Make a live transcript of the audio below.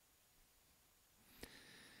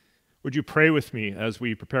Would you pray with me as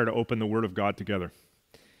we prepare to open the Word of God together?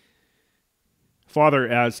 Father,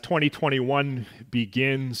 as 2021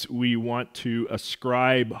 begins, we want to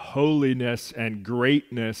ascribe holiness and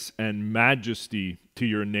greatness and majesty to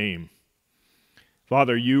your name.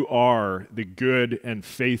 Father, you are the good and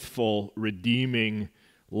faithful, redeeming,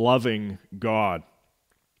 loving God.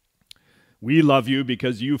 We love you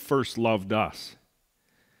because you first loved us.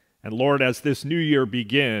 And Lord, as this new year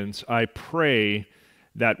begins, I pray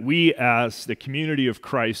that we as the community of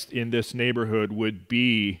Christ in this neighborhood would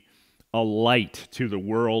be a light to the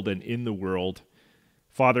world and in the world.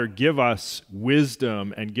 Father, give us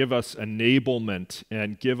wisdom and give us enablement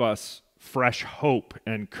and give us fresh hope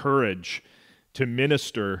and courage to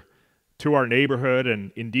minister to our neighborhood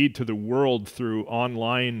and indeed to the world through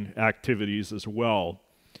online activities as well.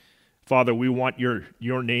 Father, we want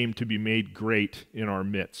your name to be made great in our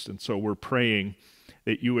midst, and so we're praying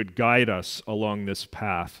that you would guide us along this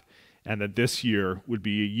path and that this year would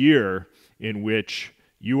be a year in which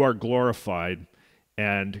you are glorified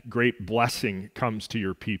and great blessing comes to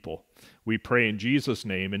your people. We pray in Jesus'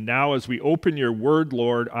 name. And now as we open your word,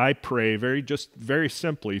 Lord, I pray very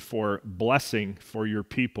simply for blessing for your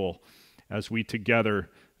people as we together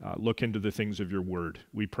look into the things of your word.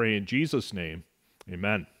 We pray in Jesus' name.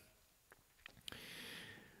 Amen.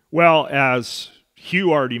 Well, as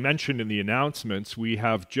Hugh already mentioned in the announcements, we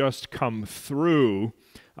have just come through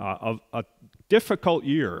a difficult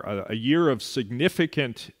year, a year of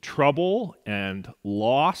significant trouble and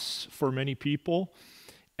loss for many people,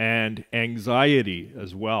 and anxiety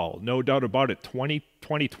as well. No doubt about it,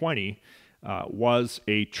 2020 was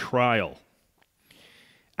a trial.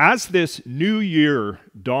 As this new year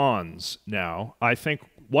dawns now, I think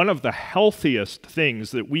one of the healthiest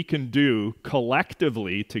things that we can do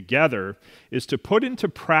collectively together is to put into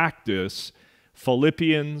practice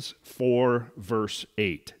Philippians 4, verse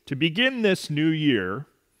 8. To begin this new year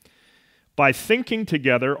by thinking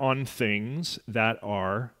together on things that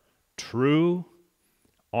are true,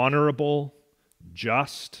 honorable,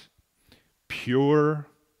 just, pure,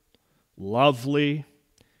 lovely,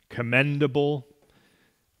 commendable,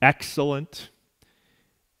 excellent,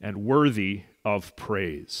 and worthy of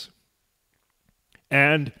praise.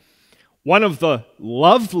 And one of the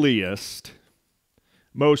loveliest,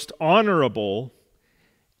 most honorable,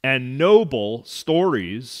 and noble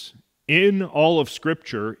stories in all of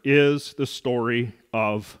Scripture is the story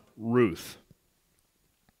of Ruth.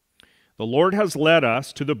 The Lord has led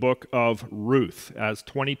us to the book of Ruth as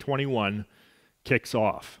 2021 kicks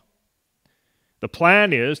off. The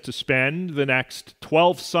plan is to spend the next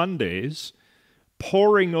 12 Sundays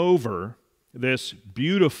poring over this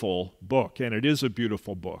beautiful book, and it is a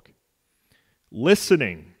beautiful book,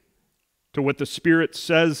 listening to what the Spirit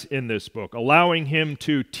says in this book, allowing Him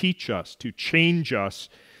to teach us, to change us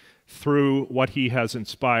through what He has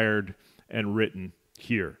inspired and written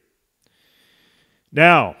here.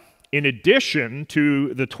 Now, in addition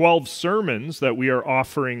to the 12 sermons that we are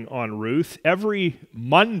offering on Ruth, every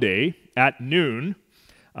Monday at noon,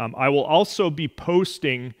 I will also be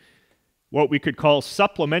posting what we could call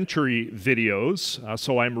supplementary videos.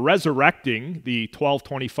 So I'm resurrecting the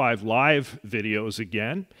 1225 live videos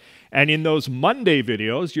again. And in those Monday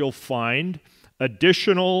videos, you'll find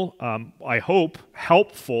additional, I hope,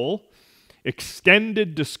 helpful,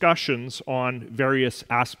 extended discussions on various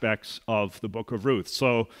aspects of the Book of Ruth.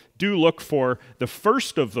 So do look for the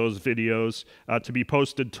first of those videos to be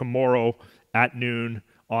posted tomorrow at noon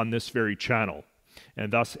on this very channel.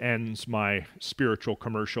 And thus ends my spiritual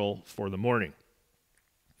commercial for the morning.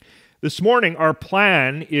 This morning, our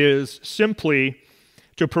plan is simply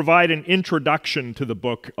to provide an introduction to the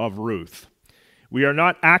book of Ruth. We are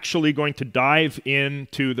not actually going to dive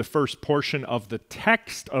into the first portion of the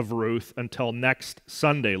text of Ruth until next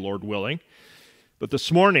Sunday, Lord willing. But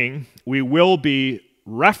this morning, we will be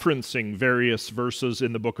referencing various verses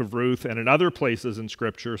in the book of Ruth and in other places in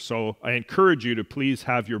Scripture, so I encourage you to please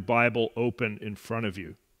have your Bible open in front of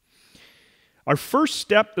you. Our first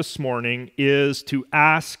step this morning is to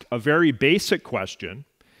ask a very basic question,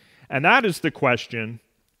 and that is the question,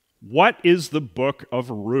 what is the book of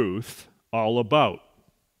Ruth all about?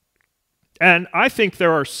 And I think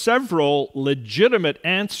there are several legitimate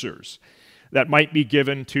answers that might be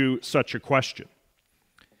given to such a question.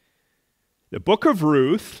 The book of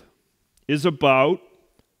Ruth is about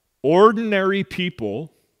ordinary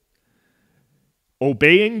people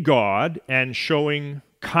obeying God and showing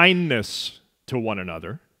kindness to one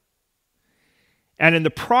another, and in the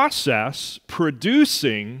process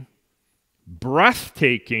producing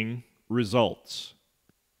breathtaking results.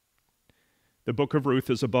 The book of Ruth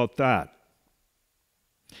is about that.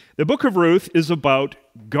 The book of Ruth is about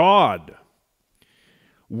God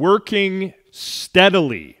working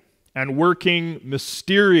steadily and working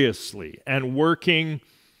mysteriously and working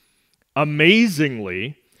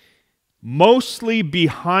amazingly, mostly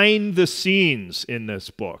behind the scenes in this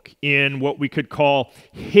book, in what we could call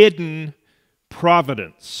hidden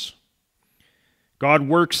providence. God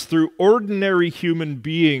works through ordinary human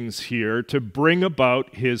beings here to bring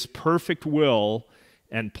about his perfect will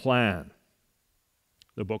and plan.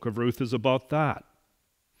 The book of Ruth is about that.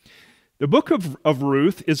 The book of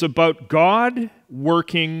Ruth is about God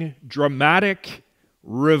working dramatic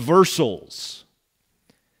reversals,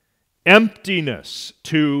 emptiness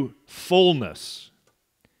to fullness,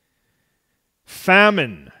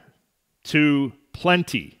 famine to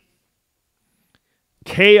plenty,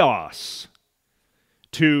 chaos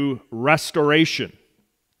to restoration,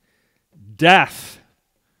 death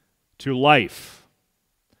to life,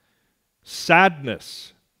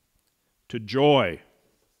 sadness to joy,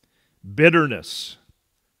 bitterness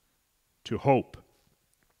to hope.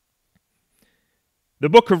 The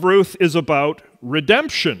book of Ruth is about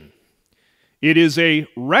redemption. It is a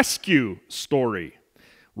rescue story.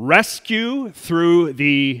 Rescue through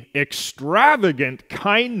the extravagant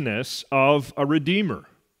kindness of a redeemer.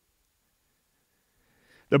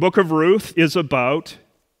 The book of Ruth is about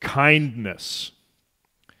kindness.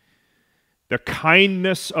 The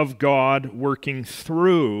kindness of God working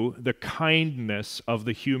through the kindness of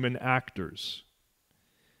the human actors.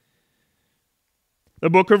 The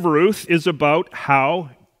book of Ruth is about how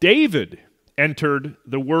David entered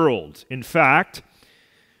the world. In fact,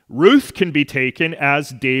 Ruth can be taken as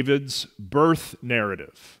David's birth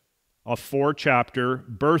narrative, a 4-chapter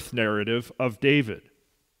birth narrative of David.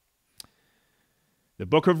 The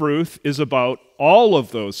book of Ruth is about all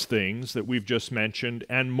of those things that we've just mentioned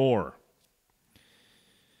and more.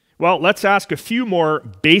 Well, let's ask a few more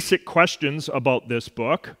basic questions about this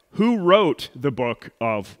book. Who wrote the book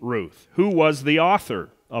of Ruth? Who was the author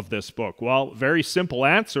of this book? Well, very simple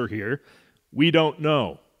answer here. We don't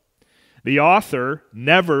know. The author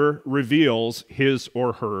never reveals his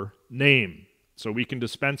or her name. So we can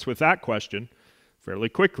dispense with that question fairly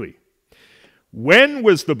quickly. When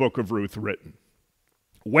was the book of Ruth written?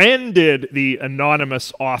 When did the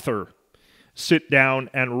anonymous author sit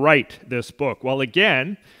down and write this book? Well,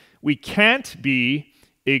 again, we can't be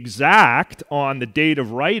exact on the date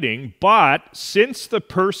of writing, but since the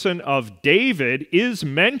person of David is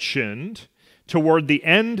mentioned toward the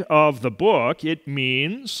end of the book, it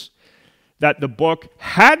means that the book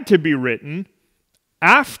had to be written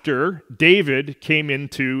after David came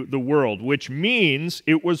into the world, which means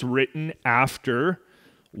it was written after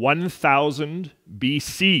 1000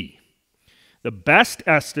 BC. The best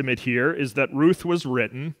estimate here is that Ruth was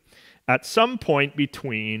written at some point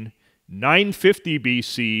between 950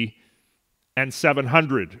 BC and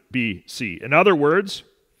 700 BC. In other words,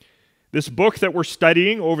 this book that we're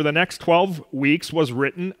studying over the next 12 weeks was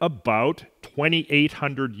written about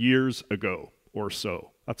 2,800 years ago or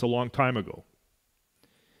so. That's a long time ago.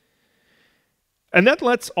 And then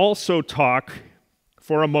let's also talk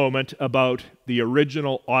for a moment about the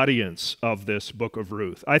original audience of this book of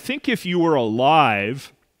Ruth. I think if you were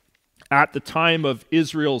alive at the time of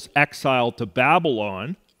Israel's exile to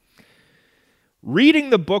Babylon, reading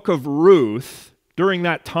the book of Ruth during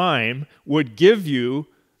that time would give you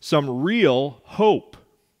some real hope.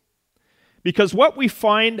 Because what we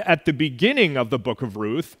find at the beginning of the book of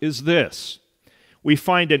Ruth is this. We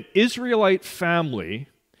find an Israelite family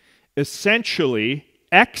essentially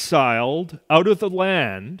exiled out of the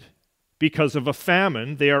land because of a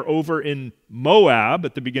famine. They are over in Moab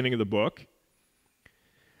at the beginning of the book.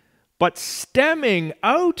 But stemming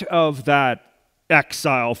out of that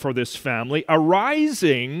exile for this family,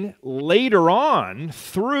 arising later on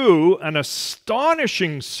through an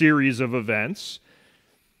astonishing series of events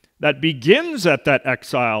that begins at that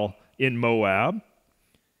exile in Moab,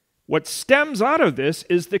 what stems out of this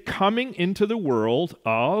is the coming into the world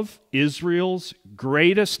of Israel's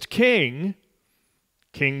greatest king,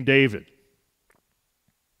 King David.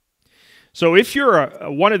 So if you're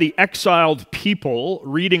one of the exiled people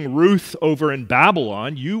reading Ruth over in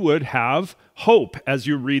Babylon, you would have hope as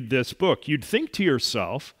you read this book. You'd think to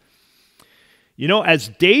yourself, you know, as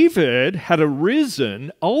David had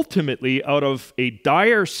arisen ultimately out of a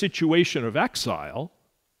dire situation of exile,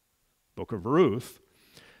 Book of Ruth,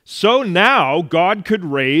 so now God could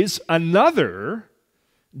raise another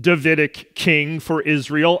Davidic king for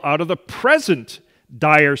Israel out of the present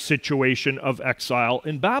dire situation of exile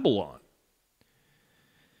in Babylon.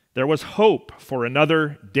 There was hope for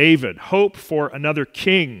another David, hope for another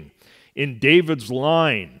king in David's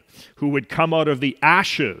line, who would come out of the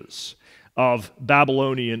ashes of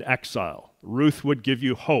Babylonian exile. Ruth would give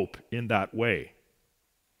you hope in that way.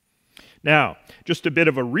 Now, just a bit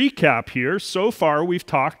of a recap here. So far, we've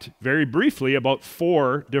talked very briefly about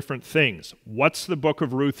 4 different things. What's the book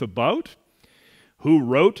of Ruth about? Who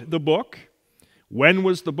wrote the book? When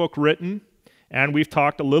was the book written? And we've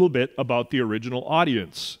talked a little bit about the original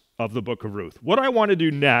audience of the book of Ruth. What I want to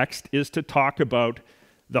do next is to talk about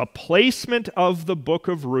the placement of the book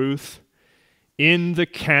of Ruth in the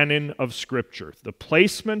canon of Scripture. The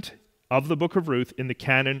placement of the book of Ruth in the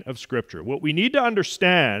canon of Scripture. What we need to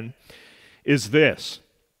understand is this,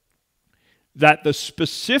 that the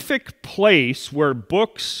specific place where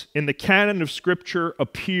books in the canon of Scripture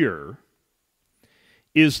appear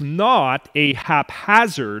is not a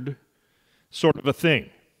haphazard sort of a thing.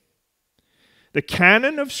 The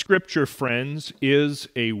canon of Scripture, friends, is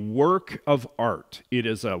a work of art. It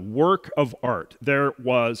is a work of art. There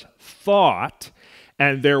was thought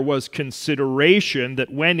and there was consideration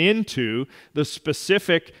that went into the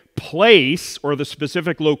specific place or the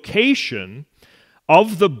specific location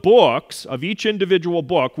of the books, of each individual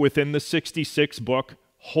book within the 66-book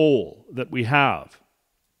whole that we have.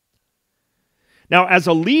 Now, as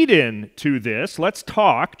a lead-in to this, let's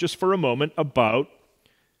talk just for a moment about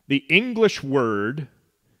the English word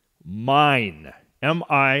mine,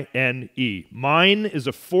 M-I-N-E. Mine is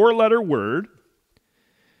a 4-letter word,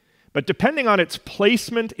 but depending on its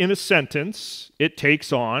placement in a sentence, it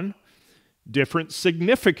takes on different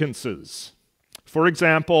significances. For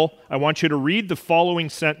example, I want you to read the following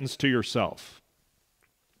sentence to yourself.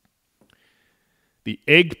 The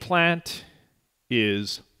eggplant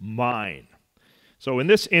is mine. So in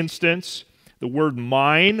this instance, the word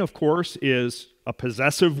mine, of course, is a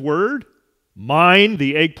possessive word. Mine,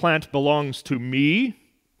 the eggplant, belongs to me.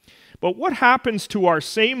 But what happens to our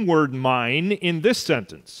same word mine in this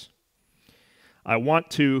sentence? I want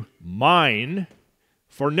to mine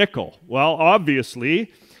for nickel. Well,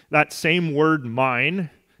 obviously, that same word mine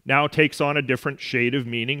now takes on a different shade of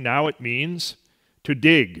meaning. Now it means to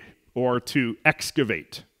dig or to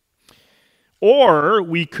excavate. Or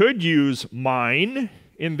we could use mine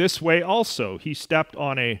in this way also. He stepped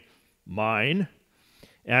on a mine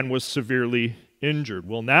and was severely injured.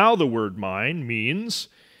 Well, now the word mine means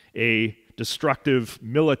a destructive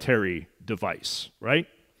military device, right?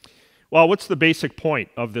 Well, what's the basic point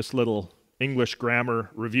of this little English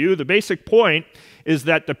grammar review? The basic point is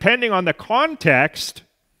that depending on the context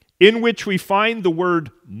in which we find the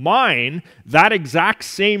word mine, that exact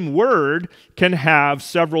same word can have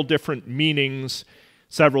several different meanings,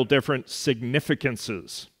 several different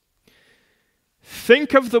significances.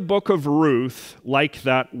 Think of the book of Ruth like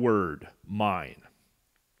that word, mine.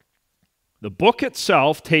 The book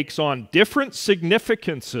itself takes on different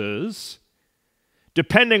significances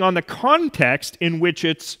depending on the context in which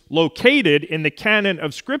it's located in the canon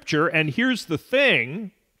of Scripture. And here's the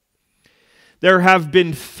thing. There have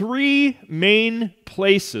been 3 main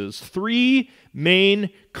places, 3 main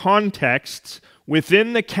contexts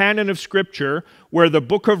within the canon of Scripture where the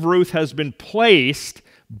book of Ruth has been placed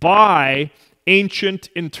by ancient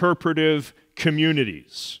interpretive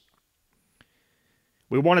communities.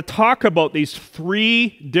 We want to talk about these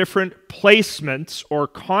 3 different placements or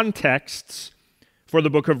contexts for the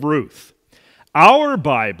book of Ruth. Our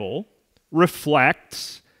Bible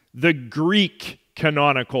reflects the Greek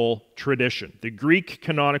canonical tradition,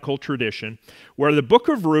 where the book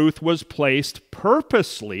of Ruth was placed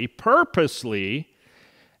purposely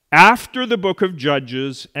after the book of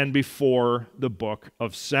Judges and before the book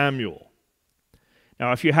of Samuel.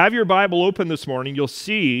 Now, if you have your Bible open this morning, you'll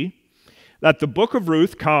see that the book of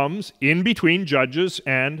Ruth comes in between Judges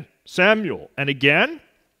and Samuel. And again,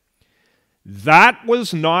 that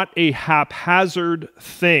was not a haphazard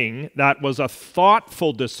thing. That was a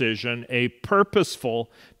thoughtful decision, a purposeful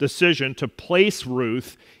decision to place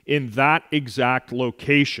Ruth in that exact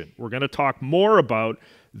location. We're going to talk more about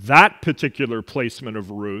that particular placement of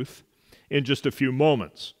Ruth in just a few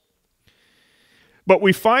moments. But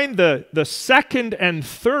we find the second and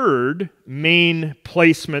third main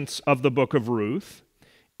placements of the book of Ruth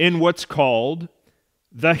in what's called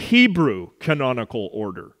the Hebrew canonical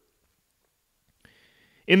order.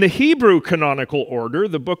 In the Hebrew canonical order,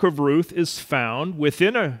 the book of Ruth is found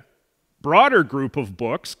within a broader group of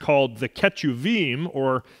books called the Ketuvim,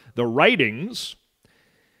 or the writings.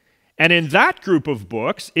 And in that group of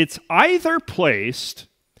books, it's either placed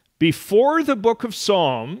before the book of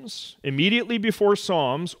Psalms, immediately before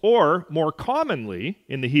Psalms, or more commonly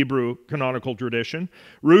in the Hebrew canonical tradition,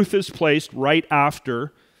 Ruth is placed right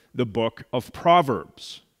after the book of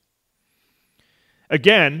Proverbs.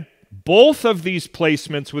 Again, both of these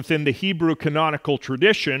placements within the Hebrew canonical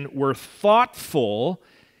tradition were thoughtful,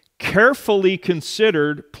 carefully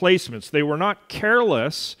considered placements. They were not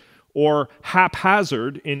careless or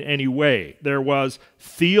haphazard in any way. There was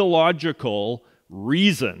theological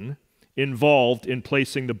reason involved in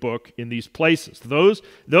placing the book in these places.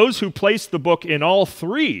 Those who placed the book in all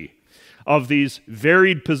three of these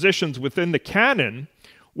varied positions within the canon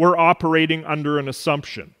were operating under an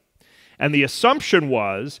assumption. And the assumption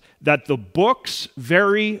was that the book's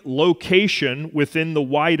very location within the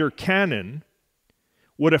wider canon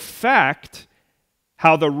would affect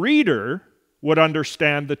how the reader would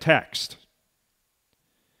understand the text.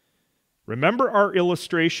 Remember our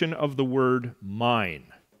illustration of the word mine,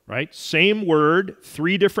 right? Same word,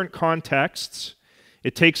 three different contexts.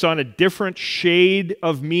 It takes on a different shade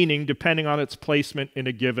of meaning depending on its placement in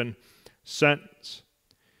a given sentence.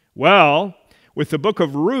 Well, with the Book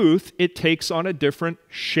of Ruth, it takes on a different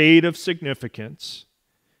shade of significance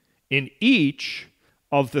in each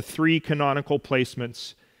of the three canonical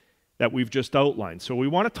placements that we've just outlined. So we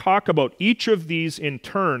want to talk about each of these in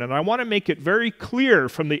turn, and I want to make it very clear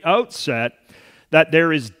from the outset that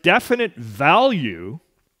there is definite value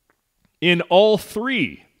in all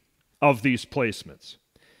three of these placements.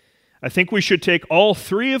 I think we should take all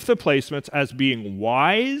three of the placements as being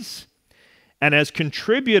wise and as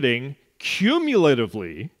contributing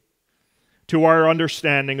cumulatively to our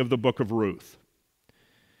understanding of the Book of Ruth.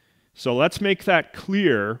 So let's make that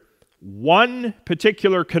clear. One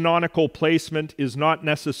particular canonical placement is not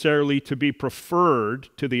necessarily to be preferred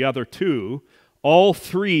to the other two. All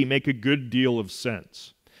three make a good deal of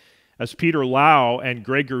sense. As Peter Lau and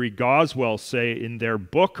Gregory Goswell say in their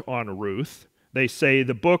book on Ruth, they say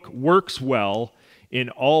the book works well in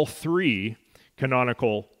all three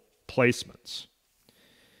canonical placements.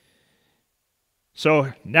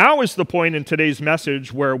 So now is the point in today's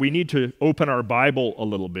message where we need to open our Bible a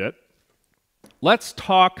little bit. Let's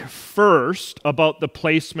talk first about the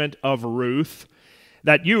placement of Ruth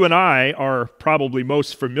that you and I are probably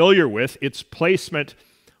most familiar with. Its placement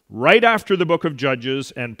right after the book of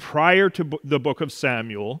Judges and prior to the book of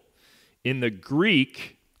Samuel in the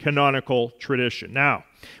Greek canonical tradition. Now,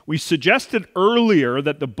 we suggested earlier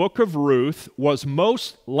that the book of Ruth was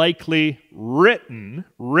most likely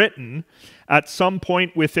written at some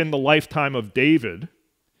point within the lifetime of David,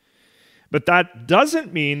 but that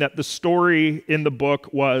doesn't mean that the story in the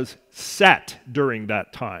book was set during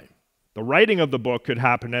that time. The writing of the book could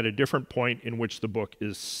happen at a different point in which the book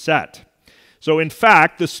is set. So in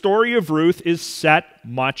fact, the story of Ruth is set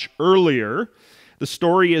much earlier. The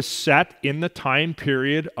story is set in the time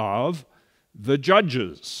period of the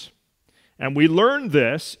Judges. And we learn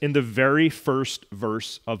this in the very first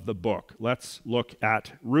verse of the book. Let's look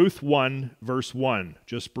at Ruth 1, verse 1,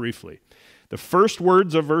 just briefly. The first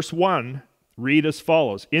words of verse 1 read as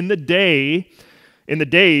follows. In the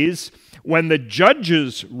days when the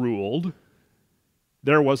judges ruled,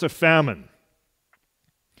 there was a famine.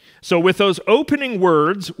 So with those opening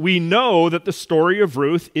words, we know that the story of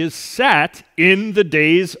Ruth is set in the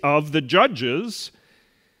days of the judges.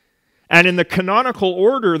 And in the canonical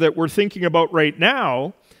order that we're thinking about right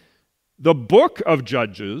now, the book of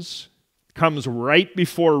Judges comes right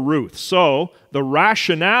before Ruth. So the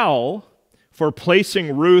rationale for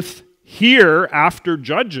placing Ruth here after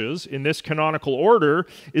Judges in this canonical order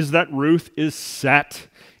is that Ruth is set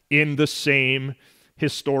in the same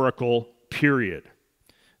historical period.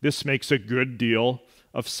 This makes a good deal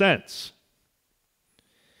of sense.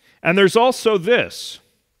 And there's also this.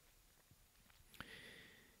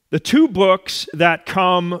 The two books that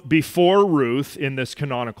come before Ruth in this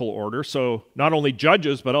canonical order, so not only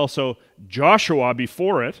Judges, but also Joshua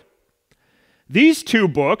before it, these two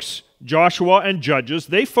books, Joshua and Judges,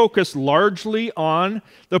 they focus largely on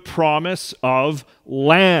the promise of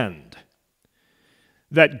land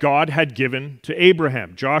that God had given to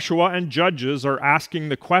Abraham. Joshua and Judges are asking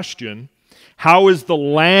the question, how is the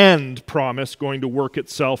land promise going to work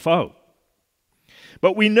itself out?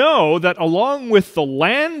 But we know that along with the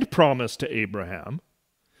land promise to Abraham,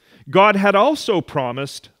 God had also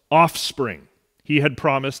promised offspring. He had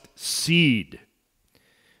promised seed.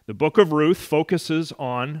 The book of Ruth focuses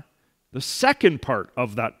on the second part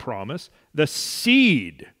of that promise, the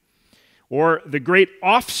seed, or the great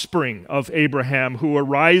offspring of Abraham who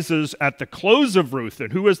arises at the close of Ruth.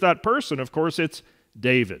 And who is that person? Of course, it's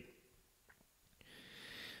David.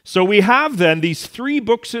 So we have then these three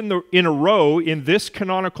books in a row in this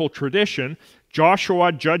canonical tradition,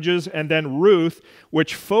 Joshua, Judges, and then Ruth,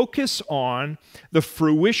 which focus on the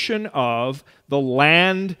fruition of the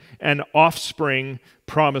land and offspring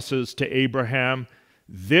promises to Abraham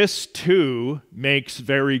this too makes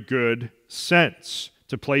very good sense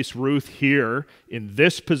to place Ruth here in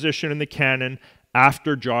this position in the canon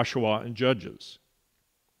after Joshua and Judges.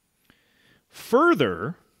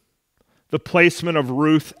 Further, the placement of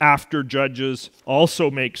Ruth after Judges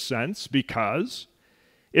also makes sense because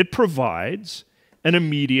it provides an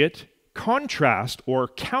immediate contrast or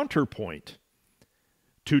counterpoint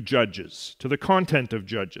to Judges, to the content of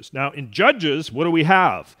Judges. Now, in Judges, what do we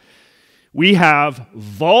have? We have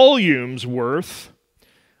volumes worth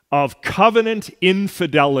of covenant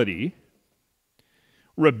infidelity,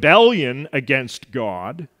 rebellion against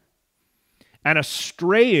God, and a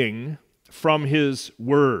straying from His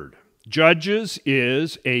word. Judges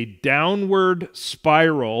is a downward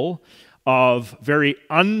spiral of very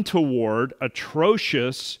untoward,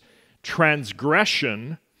 atrocious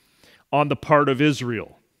transgression on the part of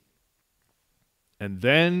Israel. And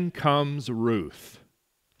then comes Ruth,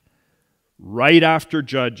 right after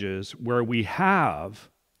Judges, where we have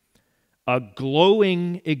a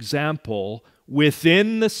glowing example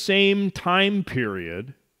within the same time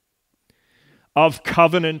period of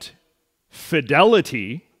covenant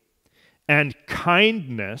fidelity and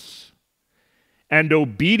kindness and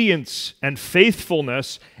obedience and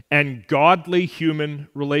faithfulness and godly human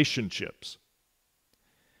relationships.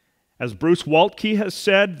 As Bruce Waltke has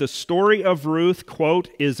said, the story of Ruth, quote,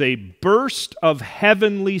 is a burst of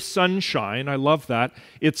heavenly sunshine. I love that.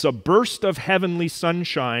 It's a burst of heavenly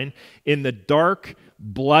sunshine in the dark,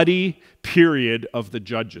 bloody period of the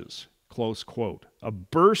Judges, close quote. A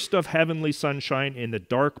burst of heavenly sunshine in the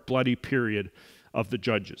dark, bloody period of the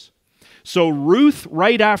Judges. So Ruth,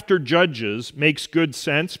 right after Judges, makes good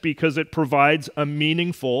sense because it provides a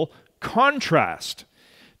meaningful contrast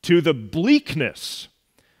to the bleakness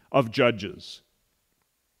of Judges.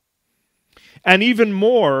 And even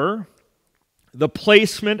more, the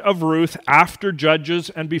placement of Ruth after Judges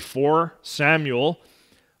and before Samuel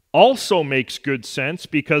also makes good sense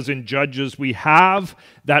because in Judges we have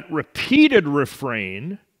that repeated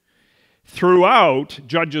refrain throughout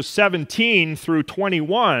Judges 17 through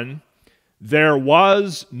 21, there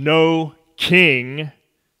was no king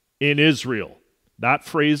in Israel. That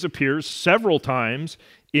phrase appears several times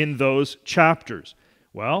in those chapters.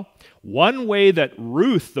 Well, one way that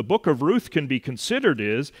Ruth, the book of Ruth, can be considered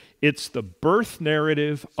is it's the birth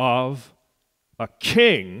narrative of a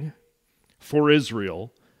king for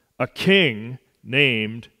Israel, a king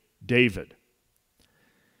named David.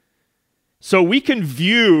 So we can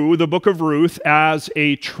view the book of Ruth as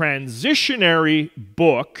a transitionary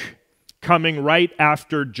book coming right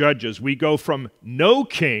after Judges. We go from no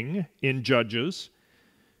king in Judges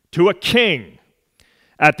to a king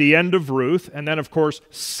at the end of Ruth, and then, of course,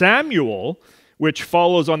 Samuel, which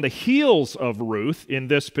follows on the heels of Ruth in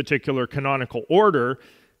this particular canonical order.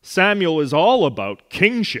 Samuel is all about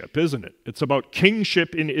kingship, isn't it? It's about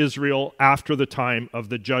kingship in Israel after the time of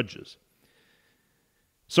the Judges.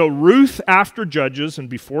 So Ruth after Judges and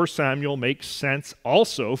before Samuel makes sense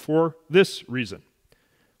also for this reason.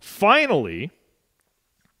 Finally,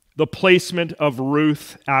 the placement of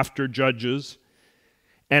Ruth after Judges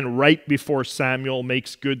and right before Samuel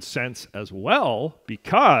makes good sense as well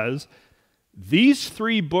because these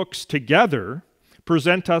three books together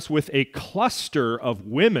present us with a cluster of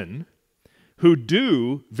women who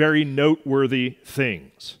do very noteworthy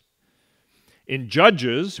things. In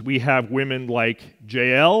Judges, we have women like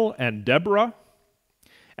Jael and Deborah.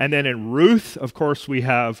 And then in Ruth, of course, we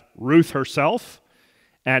have Ruth herself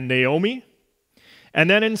and Naomi. And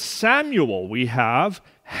then in Samuel, we have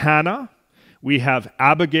Hannah, we have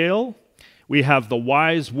Abigail, we have the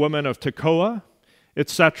wise woman of Tekoa,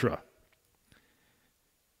 etc.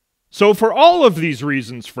 So for all of these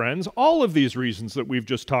reasons, friends, all of these reasons that we've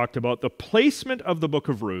just talked about, the placement of the book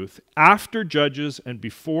of Ruth after Judges and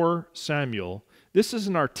before Samuel, this is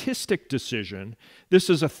an artistic decision. This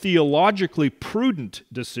is a theologically prudent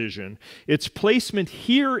decision. Its placement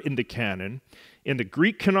here in the canon, in the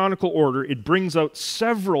Greek canonical order, it brings out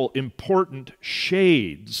several important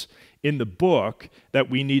shades in the book that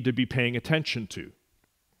we need to be paying attention to.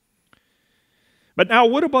 But now,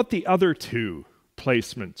 what about the other two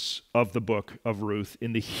placements of the book of Ruth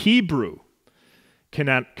in the Hebrew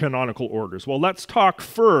canonical orders? Well, let's talk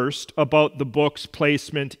first about the book's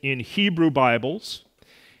placement in Hebrew Bibles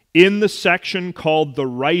in the section called the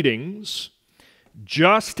Writings,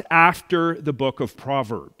 just after the book of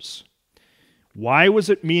Proverbs. Why was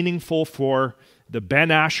it meaningful for the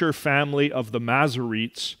Ben Asher family of the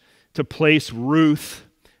Masoretes to place Ruth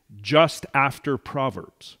just after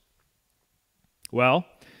Proverbs? Well,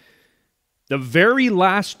 the very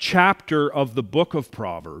last chapter of the book of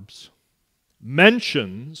Proverbs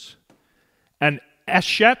mentions an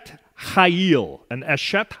Eshet Chayil, an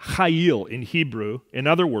Eshet Chayil in Hebrew, in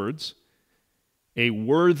other words, a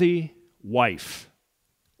worthy wife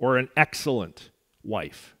or an excellent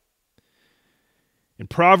wife. In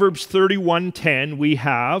Proverbs 31:10, we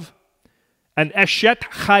have an Eshet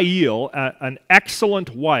Chayil, an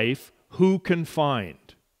excellent wife, who can find.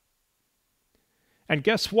 And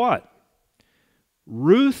guess what?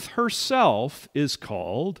 Ruth herself is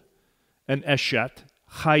called an Eshet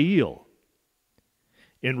Chayil.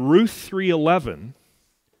 In Ruth 3:11,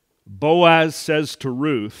 Boaz says to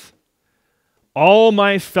Ruth, "All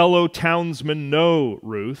my fellow townsmen know,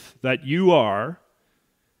 Ruth, that you are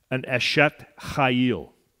an Eshet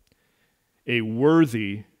Chayil, a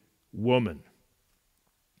worthy woman."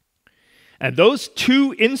 And those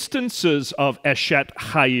two instances of Eshet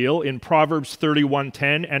Chayil in Proverbs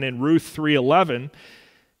 31:10 and in Ruth 3:11,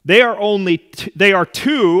 they are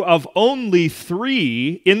two of only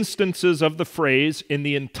three instances of the phrase in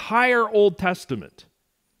the entire Old Testament.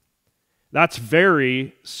 That's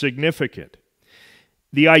very significant.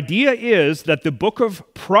 The idea is that the book of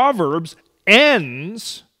Proverbs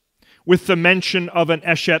ends with the mention of an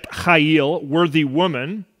Eshet Chayil, worthy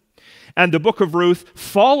woman, and the book of Ruth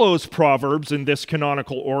follows Proverbs in this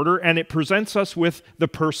canonical order, and it presents us with the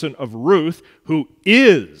person of Ruth, who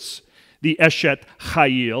is the Eshet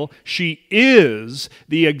Chayil. She is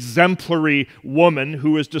the exemplary woman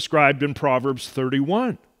who is described in Proverbs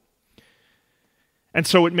 31. And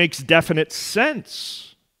so it makes definite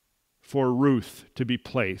sense for Ruth to be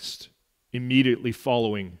placed immediately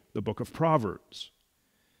following the book of Proverbs.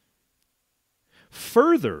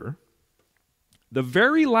 Further, the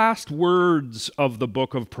very last words of the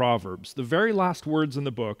book of Proverbs, the very last words in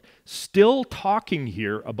the book, still talking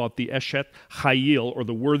here about the Eshet Chayil, or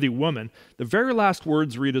the worthy woman, the very last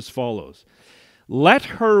words read as follows: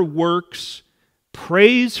 "Let her works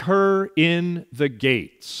praise her in the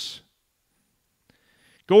gates."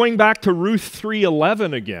 Going back to Ruth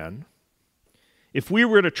 3:11 again, if we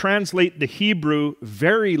were to translate the Hebrew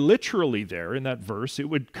very literally there in that verse, it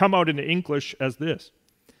would come out in English as this.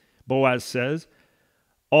 Boaz says,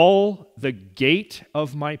 all the gate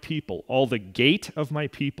of my people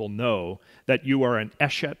know that you are an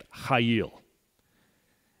Eshet Chayil.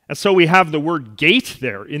 And so we have the word gate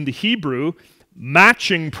there in the Hebrew,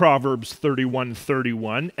 matching Proverbs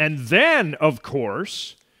 31:31. And then, of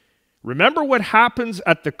course, remember what happens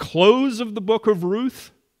at the close of the book of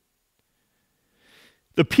Ruth?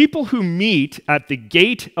 The people who meet at the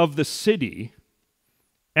gate of the city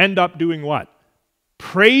end up doing what?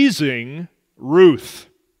 Praising Ruth.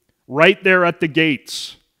 Right there at the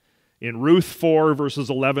gates in Ruth 4, verses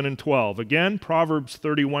 11 and 12. Again, Proverbs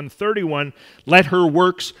 31:31, let her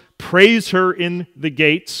works praise her in the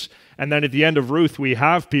gates. And then at the end of Ruth, we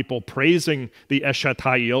have people praising the Eshet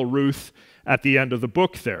Chayil, Ruth, at the end of the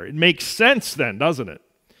book there. It makes sense then, doesn't it,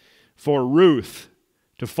 for Ruth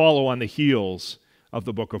to follow on the heels of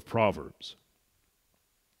the book of Proverbs.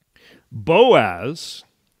 Boaz,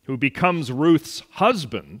 who becomes Ruth's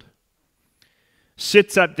husband,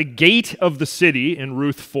 sits at the gate of the city in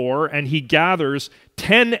Ruth 4, and he gathers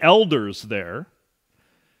 10 elders there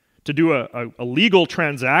to do a legal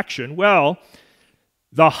transaction. Well,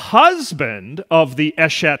 the husband of the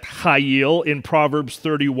Eshet Chayil in Proverbs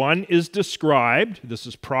 31 is described, this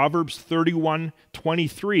is Proverbs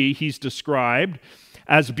 31:23, he's described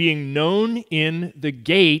as being known in the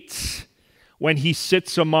gates when he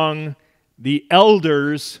sits among the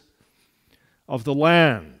elders of the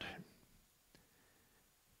land.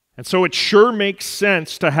 And so it sure makes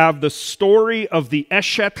sense to have the story of the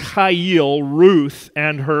Eshet Chayil, Ruth,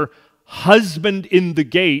 and her husband in the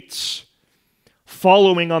gates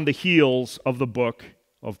following on the heels of the book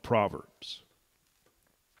of Proverbs.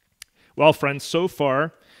 Well, friends, so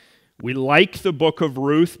far, we like the book of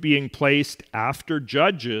Ruth being placed after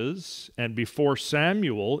Judges and before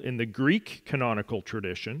Samuel in the Greek canonical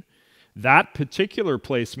tradition. That particular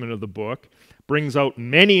placement of the book brings out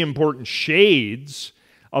many important shades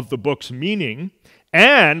of the book's meaning,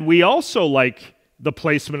 and we also like the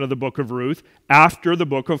placement of the book of Ruth after the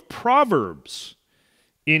book of Proverbs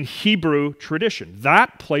in Hebrew tradition.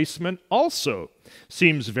 That placement also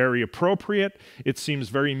seems very appropriate. It seems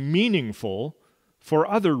very meaningful for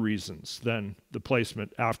other reasons than the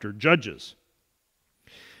placement after Judges.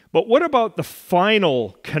 But what about the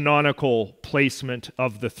final canonical placement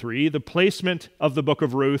of the three, the placement of the book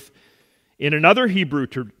of Ruth in another Hebrew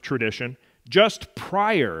tradition, just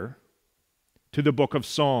prior to the book of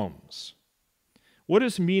Psalms? What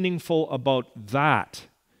is meaningful about that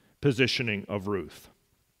positioning of Ruth?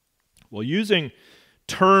 Well, using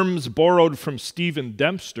terms borrowed from Stephen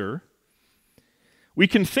Dempster, We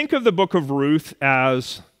can think of the book of Ruth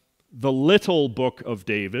as the little book of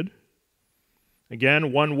David.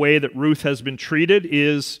 Again, one way that Ruth has been treated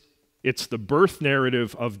is it's the birth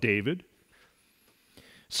narrative of David.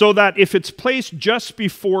 So that if it's placed just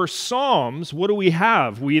before Psalms, what do we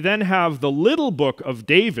have? We then have the little book of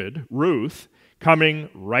David, Ruth, coming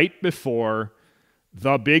right before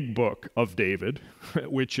the big book of David,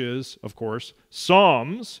 which is, of course,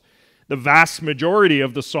 Psalms. The vast majority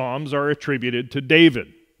of the Psalms are attributed to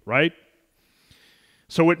David, right?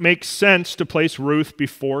 So it makes sense to place Ruth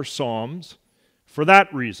before Psalms for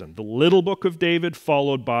that reason. The little book of David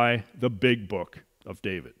followed by the big book of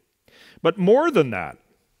David. But more than that,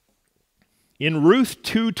 in Ruth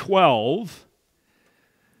 2:12,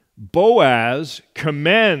 Boaz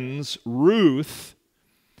commends Ruth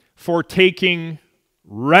for taking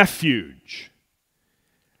refuge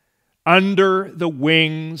under the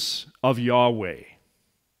wings of Yahweh.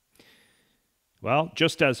 Well,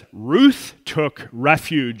 just as Ruth took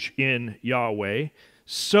refuge in Yahweh,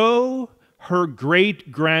 so her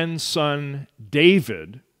great-grandson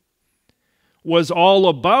David was all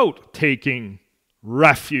about taking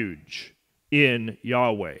refuge in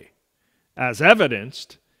Yahweh, as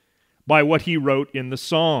evidenced by what he wrote in the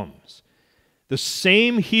Psalms. The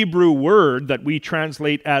same Hebrew word that we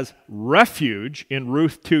translate as refuge in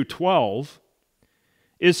Ruth 2:12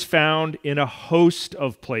 is found in a host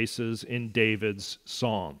of places in David's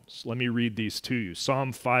Psalms. Let me read these to you.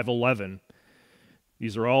 Psalm 5:11.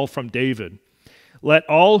 These are all from David. Let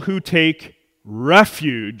all who take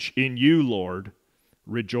refuge in you, Lord,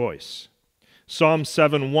 rejoice. Psalm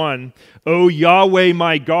 7:1, O Yahweh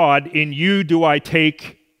my God, in you do I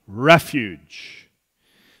take refuge.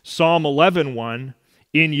 Psalm 11:1,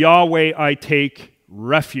 in Yahweh I take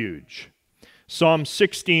refuge. Psalm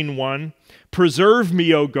 16:1, preserve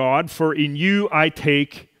me, O God, for in you I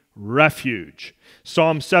take refuge.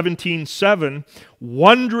 Psalm 17:7,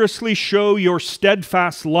 wondrously show your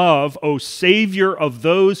steadfast love, O Savior of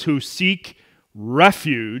those who seek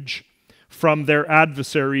refuge from their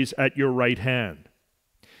adversaries at your right hand.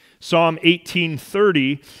 Psalm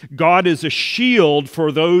 18:30, God is a shield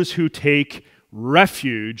for those who take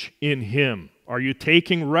refuge in him. Are you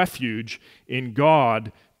taking refuge in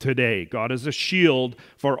God today? God is a shield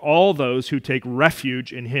for all those who take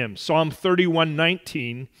refuge in him. Psalm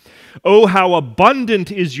 31:19, oh, how abundant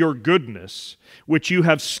is your goodness, which you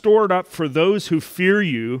have stored up for those who fear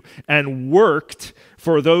you and worked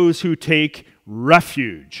for those who take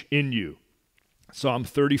refuge in you. Psalm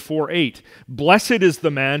 34:8, blessed is the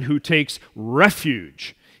man who takes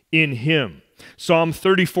refuge in him. Psalm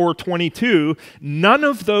 34:22, none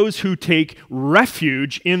of those who take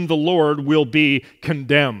refuge in the Lord will be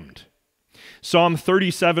condemned. Psalm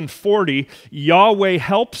 37:40, Yahweh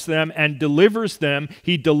helps them and delivers them.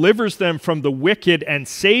 He delivers them from the wicked and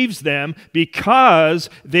saves them because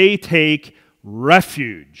they take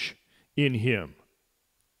refuge in him.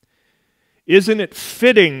 Isn't it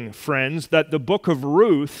fitting, friends, that the book of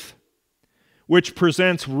Ruth, which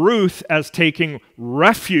presents Ruth as taking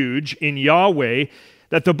refuge in Yahweh,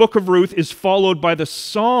 that the book of Ruth is followed by the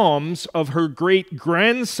Psalms of her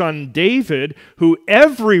great-grandson David, who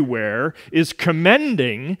everywhere is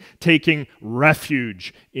commending taking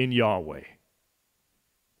refuge in Yahweh.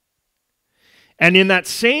 And in that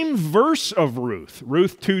same verse of Ruth,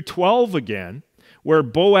 Ruth 2:12 again, where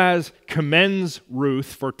Boaz commends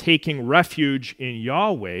Ruth for taking refuge in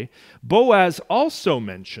Yahweh, Boaz also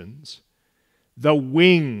mentions the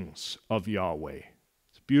wings of Yahweh.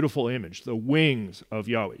 It's a beautiful image, the wings of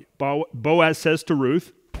Yahweh. Boaz says to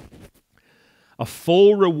Ruth, a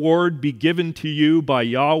full reward be given to you by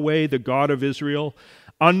Yahweh, the God of Israel,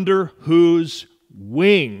 under whose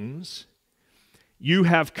wings you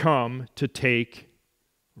have come to take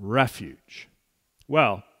refuge.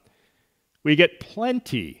 Well, we get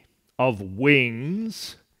plenty of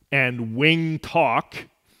wings and wing talk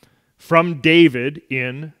from David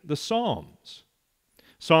in the Psalms.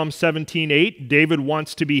 Psalm 17:8, David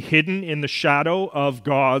wants to be hidden in the shadow of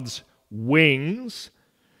God's wings.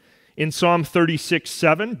 In Psalm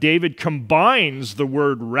 36:7, David combines the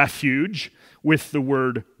word refuge with the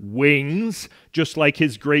word wings, just like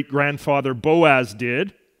his great-grandfather Boaz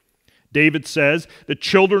did. David says, the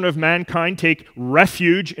children of mankind take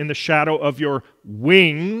refuge in the shadow of your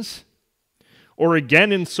wings. Or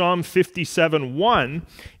again in Psalm 57:1,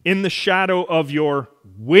 in the shadow of your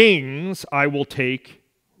wings I will take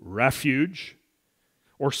refuge.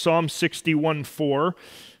 Or Psalm 61:4,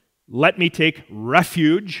 let me take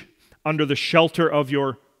refuge under the shelter of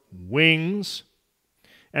your wings.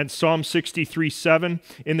 And Psalm 63:7,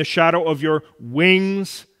 in the shadow of your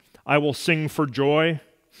wings I will sing for joy.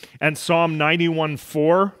 And Psalm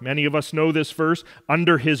 91:4, many of us know this verse,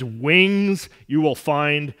 under his wings you will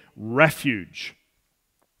find refuge.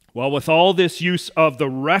 Well, with all this use of the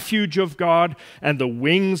refuge of God and the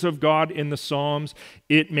wings of God in the Psalms,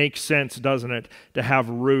 it makes sense, doesn't it, to have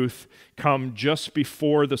Ruth come just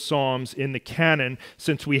before the Psalms in the canon,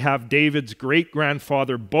 since we have David's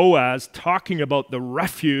great-grandfather Boaz talking about the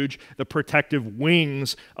refuge, the protective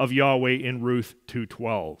wings of Yahweh in Ruth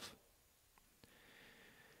 2:12.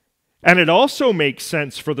 And it also makes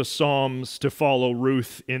sense for the Psalms to follow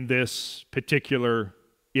Ruth in this particular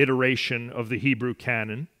iteration of the Hebrew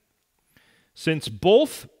canon, since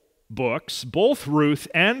both books, both Ruth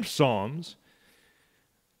and Psalms,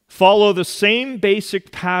 follow the same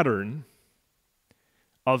basic pattern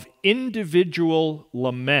of individual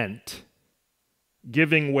lament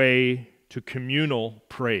giving way to communal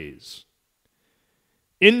praise.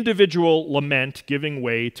 Individual lament giving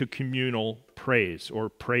way to communal praise, or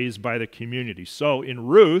praise by the community. So in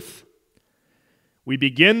Ruth, we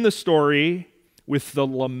begin the story with the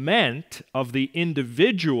lament of the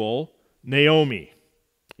individual Naomi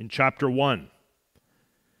in chapter 1,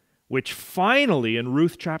 which finally in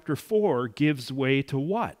Ruth chapter 4 gives way to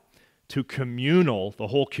what? To communal, the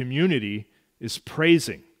whole community is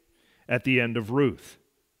praising at the end of Ruth.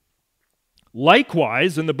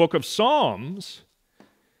 Likewise, in the book of Psalms,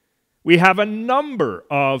 we have a number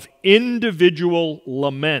of individual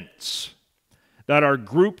laments that are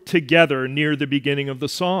grouped together near the beginning of the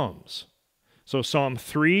Psalms. So Psalm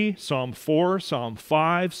 3, Psalm 4, Psalm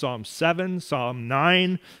 5, Psalm 7, Psalm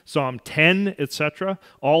 9, Psalm 10, etc.,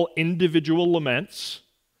 all individual laments.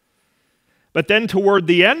 But then toward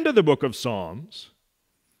the end of the book of Psalms,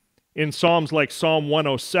 in Psalms like Psalm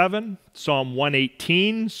 107, Psalm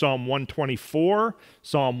 118, Psalm 124,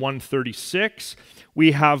 Psalm 136,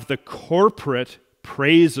 we have the corporate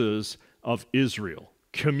praises of Israel,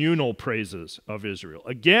 communal praises of Israel.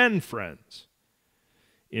 Again, friends,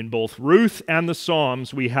 in both Ruth and the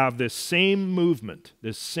Psalms, we have this same movement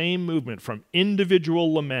from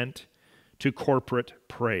individual lament to corporate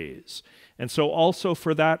praise. And so also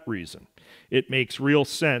for that reason, it makes real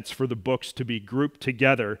sense for the books to be grouped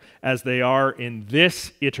together as they are in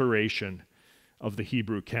this iteration of the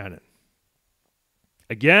Hebrew canon.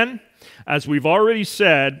 Again, as we've already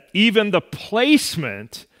said, even the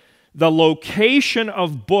placement, the location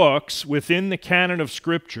of books within the canon of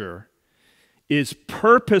Scripture is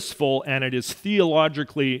purposeful and it is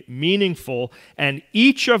theologically meaningful, and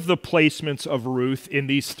each of the placements of Ruth in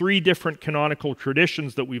these three different canonical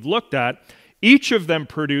traditions that we've looked at, each of them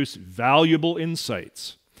produce valuable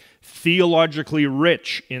insights, theologically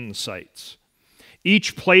rich insights.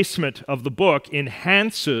 Each placement of the book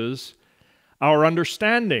enhances our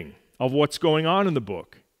understanding of what's going on in the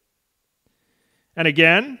book. And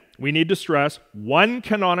again, we need to stress, one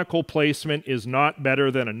canonical placement is not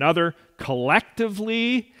better than another.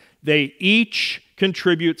 Collectively, they each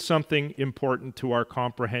contribute something important to our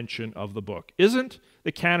comprehension of the book. Isn't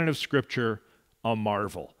the canon of Scripture a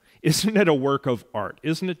marvel? Isn't it a work of art?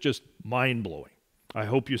 Isn't it just mind-blowing? I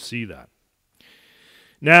hope you see that.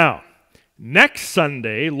 Now, next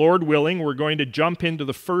Sunday, Lord willing, we're going to jump into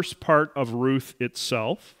the first part of Ruth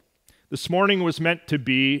itself. This morning was meant to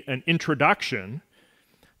be an introduction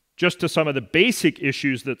just to some of the basic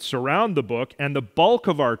issues that surround the book, and the bulk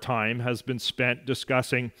of our time has been spent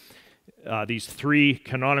discussing these three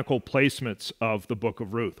canonical placements of the Book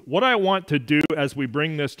of Ruth. What I want to do as we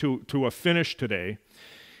bring this to a finish today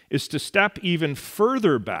is to step even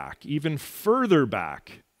further back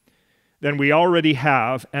than we already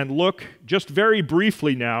have, and look just very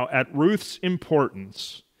briefly now at Ruth's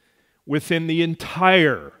importance within the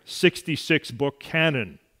entire 66-book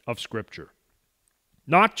canon of Scripture.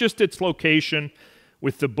 Not just its location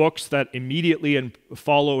with the books that immediately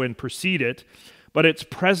follow and precede it, but its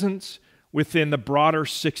presence within the broader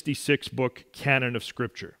 66-book canon of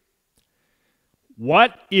Scripture.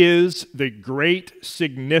 What is the great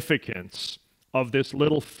significance of this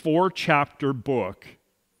little 4-chapter book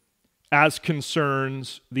as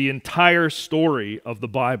concerns the entire story of the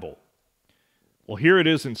Bible? Well, here it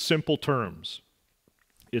is in simple terms.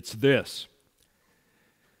 It's this.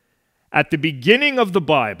 At the beginning of the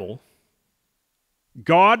Bible,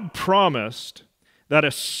 God promised that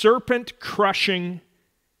a serpent-crushing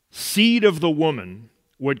seed of the woman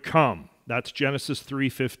would come. That's Genesis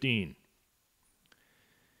 3:15.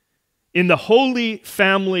 In the Holy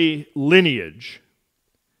Family lineage,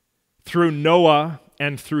 through Noah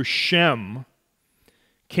and through Shem,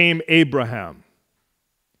 came Abraham.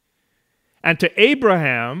 And to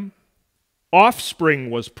Abraham,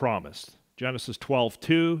 offspring was promised. Genesis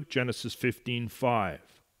 12:2, Genesis 15:5.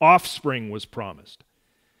 Offspring was promised.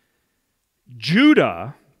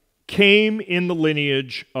 Judah came in the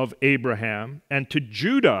lineage of Abraham, and to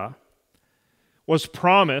Judah was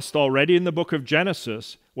promised, already in the book of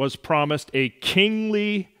Genesis, was promised a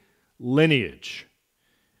kingly lineage.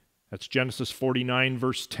 That's Genesis 49,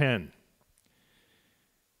 verse 10.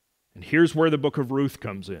 And here's where the book of Ruth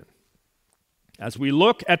comes in. As we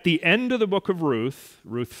look at the end of the book of Ruth,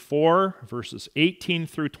 Ruth 4, verses 18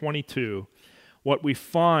 through 22, what we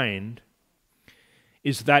find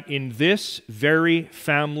is that in this very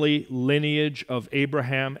family lineage of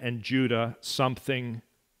Abraham and Judah, something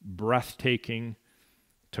breathtaking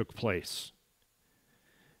took place.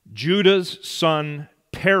 Judah's son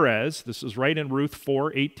Perez, this is right in Ruth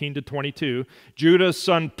 4, 18 to 22, Judah's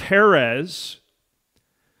son Perez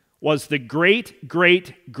was the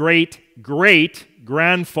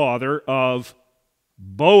great-great-great-great-grandfather of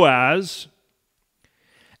Boaz,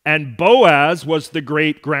 and Boaz was the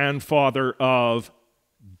great-grandfather of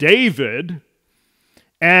David.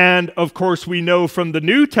 And, of course, we know from the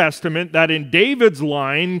New Testament that in David's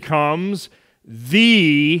line comes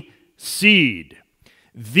the seed,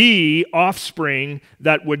 the offspring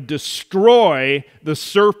that would destroy the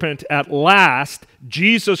serpent at last,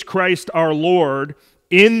 Jesus Christ our Lord,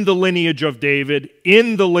 in the lineage of David,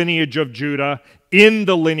 in the lineage of Judah, in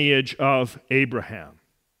the lineage of Abraham.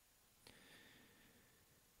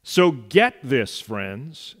 So get this,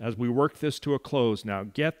 friends, as we work this to a close now,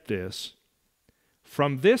 get this.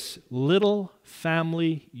 From this little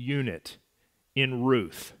family unit in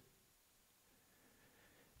Ruth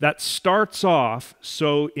that starts off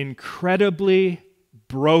so incredibly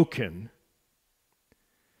broken,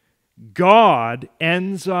 God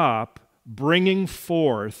ends up bringing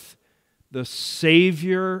forth the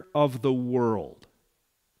Savior of the world.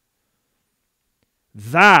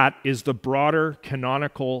 That is the broader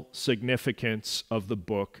canonical significance of the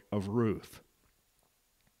book of Ruth.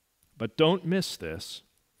 But don't miss this.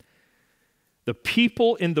 The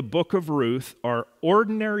people in the book of Ruth are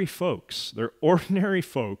ordinary folks. They're ordinary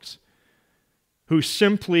folks who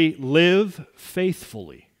simply live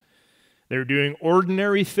faithfully. They're doing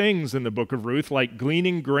ordinary things in the book of Ruth, like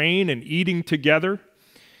gleaning grain and eating together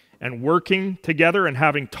and working together and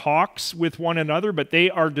having talks with one another, but they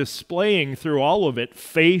are displaying through all of it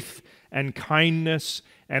faith and kindness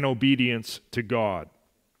and obedience to God.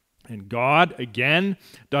 And God, again,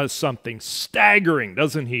 does something staggering,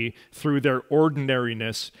 doesn't he, through their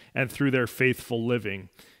ordinariness and through their faithful living.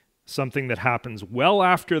 Something that happens well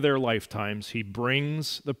after their lifetimes. He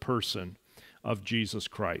brings the person of Jesus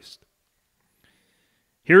Christ.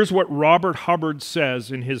 Here's what Robert Hubbard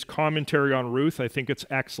says in his commentary on Ruth. I think it's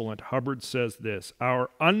excellent. Hubbard says this: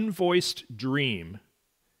 "Our unvoiced dream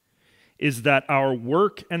is that our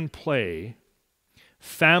work and play,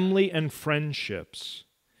 family and friendships,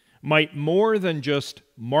 might more than just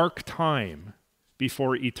mark time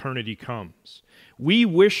before eternity comes. We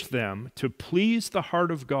wish them to please the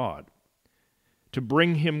heart of God, to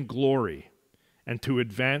bring him glory, and to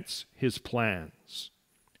advance his plans."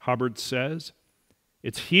 Hubbard says,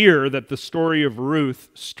 it's here that the story of Ruth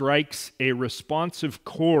strikes a responsive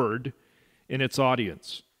chord in its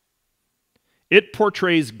audience. It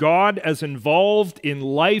portrays God as involved in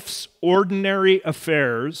life's ordinary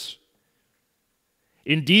affairs.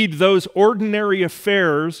 Indeed, those ordinary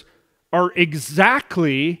affairs are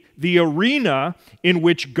exactly the arena in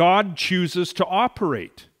which God chooses to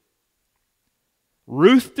operate.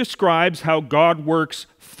 Ruth describes how God works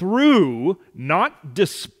through, not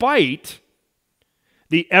despite,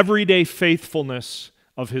 the everyday faithfulness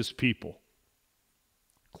of his people.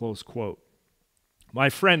 Close quote. My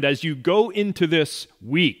friend, as you go into this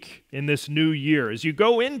week, in this new year, as you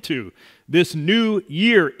go into this new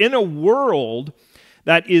year in a world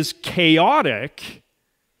that is chaotic,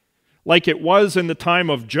 like it was in the time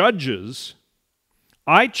of Judges,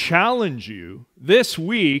 I challenge you this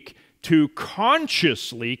week to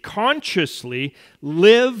consciously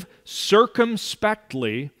live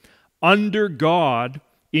circumspectly under God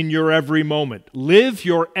in your every moment. Live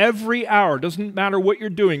your every hour. Doesn't matter what you're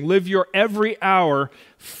doing. Live your every hour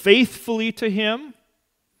faithfully to him,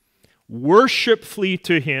 worshipfully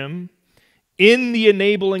to him, in the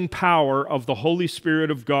enabling power of the Holy Spirit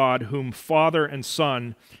of God, whom Father and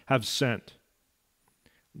Son have sent.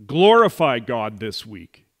 Glorify God this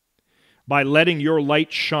week by letting your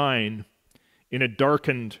light shine in a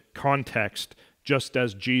darkened context, just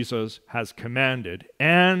as Jesus has commanded,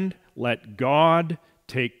 and let God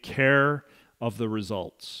take care of the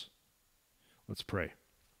results. Let's pray.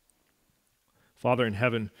 Father in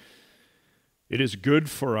heaven, it is good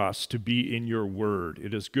for us to be in your word.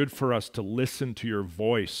 It is good for us to listen to your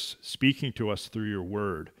voice speaking to us through your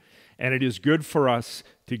word. And it is good for us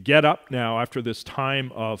to get up now after this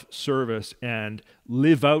time of service and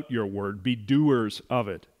live out your word, be doers of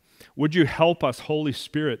it. Would you help us, Holy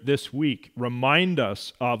Spirit, this week? Remind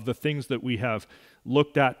us of the things that we have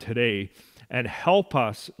looked at today, and help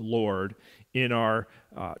us, Lord, in our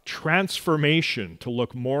transformation to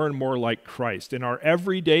look more and more like Christ. In our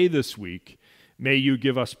everyday this week, may you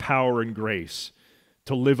give us power and grace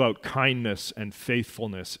to live out kindness and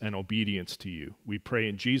faithfulness and obedience to you. We pray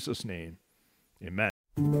in Jesus' name. Amen.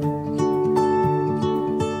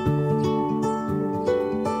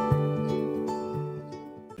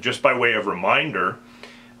 Just by way of reminder,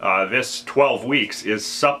 this 12 weeks is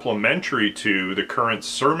supplementary to the current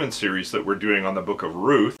sermon series that we're doing on the Book of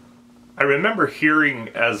Ruth. I remember hearing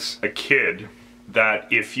as a kid that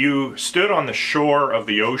if you stood on the shore of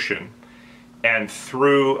the ocean and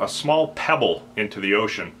threw a small pebble into the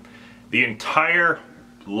ocean, the entire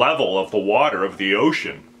level of the water of the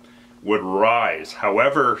ocean would rise,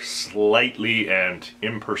 however slightly and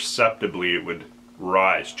imperceptibly it would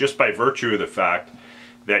rise, just by virtue of the fact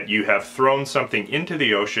that you have thrown something into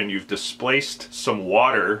the ocean, you've displaced some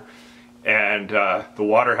water, and the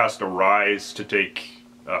water has to rise to take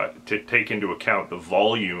into account the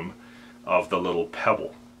volume of the little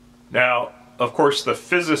pebble. Now, of course, the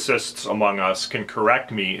physicists among us can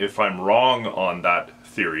correct me if I'm wrong on that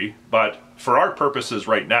theory, but for our purposes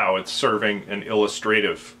right now, it's serving an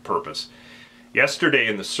illustrative purpose. Yesterday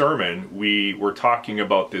in the sermon, we were talking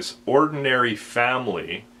about this ordinary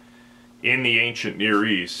family in the ancient Near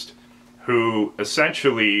East who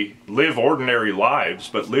essentially live ordinary lives,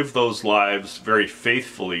 but live those lives very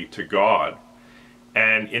faithfully to God.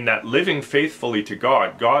 And in that living faithfully to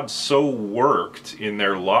God, God so worked in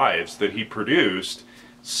their lives that he produced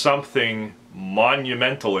something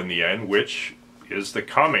monumental in the end, which is the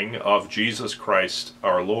coming of Jesus Christ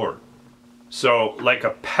our Lord. So like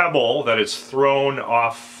a pebble that is thrown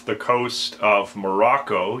off the coast of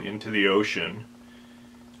Morocco into the ocean,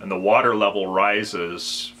 and the water level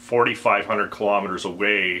rises 4,500 kilometers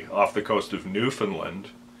away off the coast of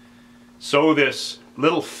Newfoundland, so this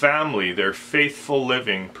little family, their faithful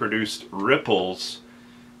living, produced ripples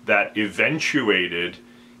that eventuated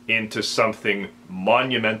into something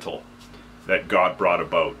monumental that God brought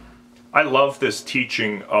about. I love this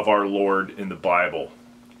teaching of our Lord in the Bible,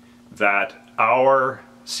 that our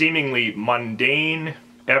seemingly mundane,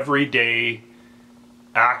 everyday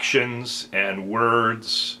actions and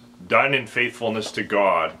words done in faithfulness to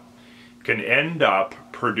God can end up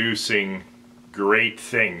producing great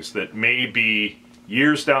things that may be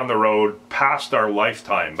years down the road, past our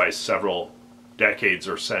lifetime by several decades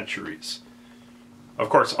or centuries. Of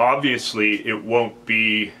course, obviously, it won't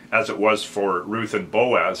be as it was for Ruth and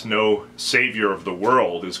Boaz. No savior of the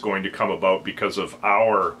world is going to come about because of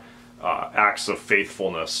our acts of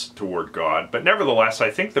faithfulness toward God. But nevertheless,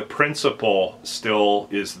 I think the principle still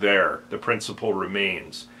is there. The principle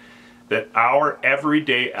remains that our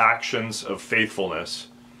everyday actions of faithfulness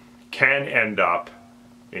can end up,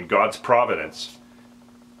 in God's providence,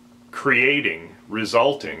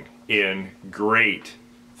 resulting in great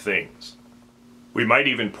things. We might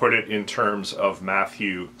even put it in terms of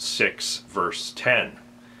Matthew 6, verse 10,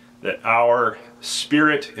 that our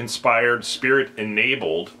Spirit-inspired,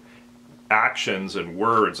 Spirit-enabled actions and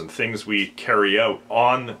words and things we carry out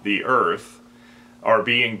on the earth are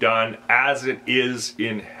being done as it is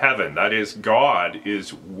in heaven. That is, God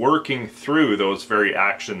is working through those very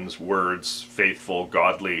actions, words, faithful,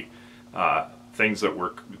 godly things that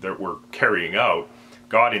we're carrying out.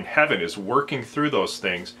 God in heaven is working through those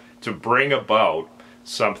things to bring about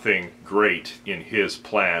something great in his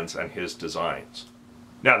plans and his designs.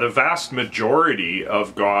 Now, the vast majority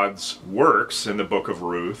of God's works in the Book of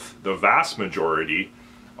Ruth, the vast majority,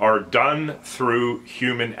 are done through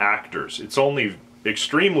human actors. It's only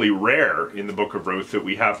extremely rare in the Book of Ruth that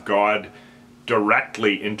we have God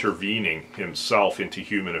directly intervening himself into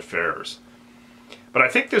human affairs. But I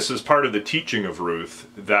think this is part of the teaching of Ruth,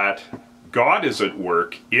 that God is at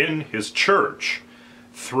work in his church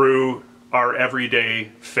through our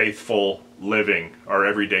everyday faithful living, our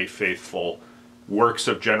everyday faithful works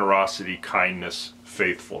of generosity, kindness,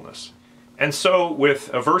 faithfulness. And so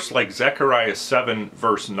with a verse like Zechariah 7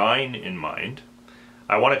 verse 9 in mind,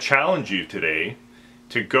 I want to challenge you today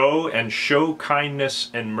to go and show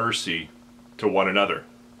kindness and mercy to one another,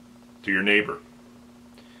 to your neighbor.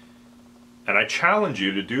 And I challenge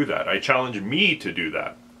you to do that. I challenge me to do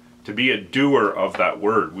that, to be a doer of that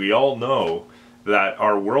word. We all know that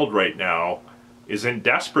our world right now is in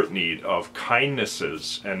desperate need of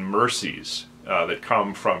kindnesses and mercies that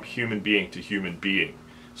come from human being to human being.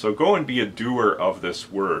 So go and be a doer of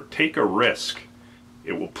this word. Take a risk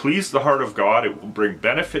It will please the heart of God. It will bring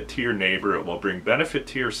benefit to your neighbor. It will bring benefit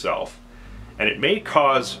to yourself. And it may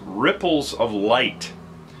cause ripples of light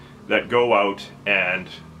that go out and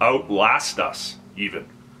outlast us, even.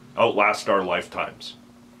 Outlast our lifetimes.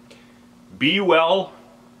 Be well,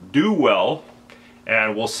 do well,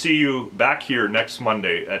 and we'll see you back here next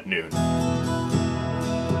Monday at noon.